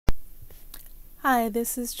Hi,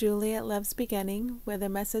 this is Julie at Love's Beginning with a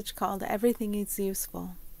message called Everything is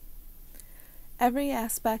Useful. Every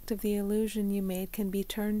aspect of the illusion you made can be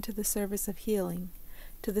turned to the service of healing,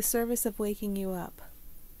 to the service of waking you up.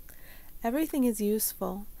 Everything is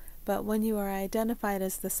useful, but when you are identified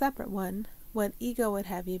as the separate one, what ego would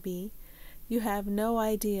have you be, you have no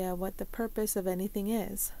idea what the purpose of anything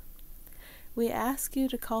is. We ask you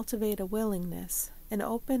to cultivate a willingness, an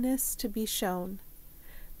openness to be shown.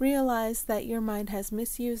 Realize that your mind has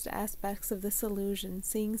misused aspects of this illusion,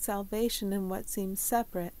 seeing salvation in what seems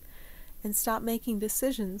separate, and stop making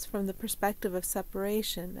decisions from the perspective of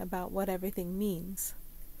separation about what everything means.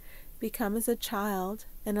 Become as a child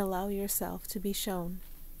and allow yourself to be shown.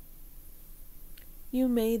 You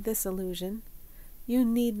made this illusion. You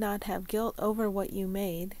need not have guilt over what you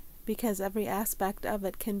made, because every aspect of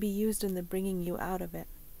it can be used in the bringing you out of it.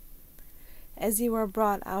 As you are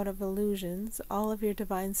brought out of illusions, all of your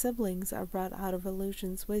divine siblings are brought out of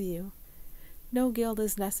illusions with you. No guilt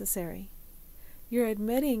is necessary. Your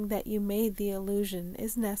admitting that you made the illusion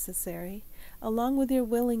is necessary, along with your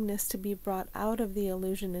willingness to be brought out of the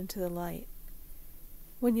illusion into the light.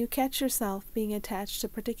 When you catch yourself being attached to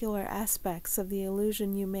particular aspects of the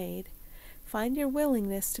illusion you made, find your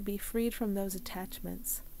willingness to be freed from those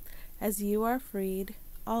attachments. As you are freed,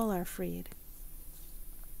 all are freed.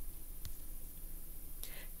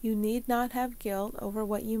 You need not have guilt over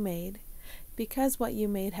what you made, because what you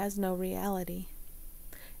made has no reality.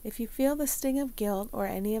 If you feel the sting of guilt or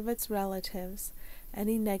any of its relatives,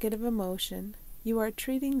 any negative emotion, you are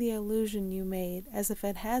treating the illusion you made as if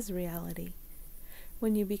it has reality.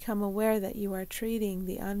 When you become aware that you are treating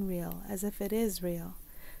the unreal as if it is real,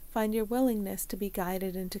 find your willingness to be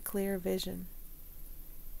guided into clear vision.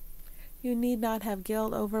 You need not have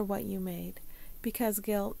guilt over what you made, because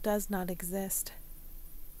guilt does not exist.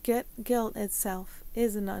 Guilt itself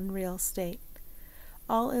is an unreal state.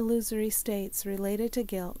 All illusory states related to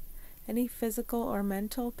guilt, any physical or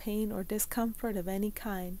mental pain or discomfort of any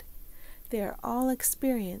kind, they are all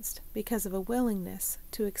experienced because of a willingness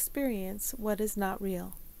to experience what is not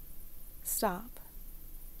real. Stop.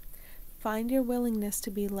 Find your willingness to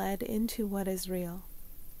be led into what is real.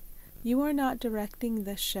 You are not directing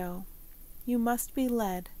this show. You must be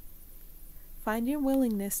led. Find your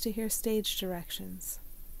willingness to hear stage directions.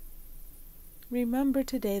 Remember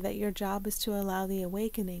today that your job is to allow the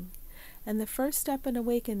awakening, and the first step in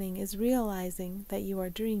awakening is realizing that you are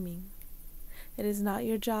dreaming. It is not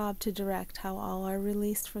your job to direct how all are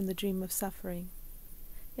released from the dream of suffering.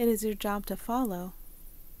 It is your job to follow.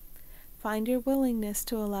 Find your willingness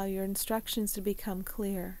to allow your instructions to become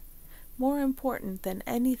clear, more important than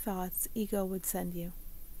any thoughts ego would send you.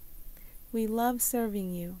 We love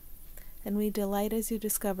serving you, and we delight as you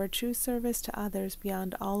discover true service to others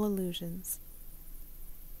beyond all illusions.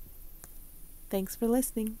 Thanks for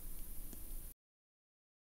listening.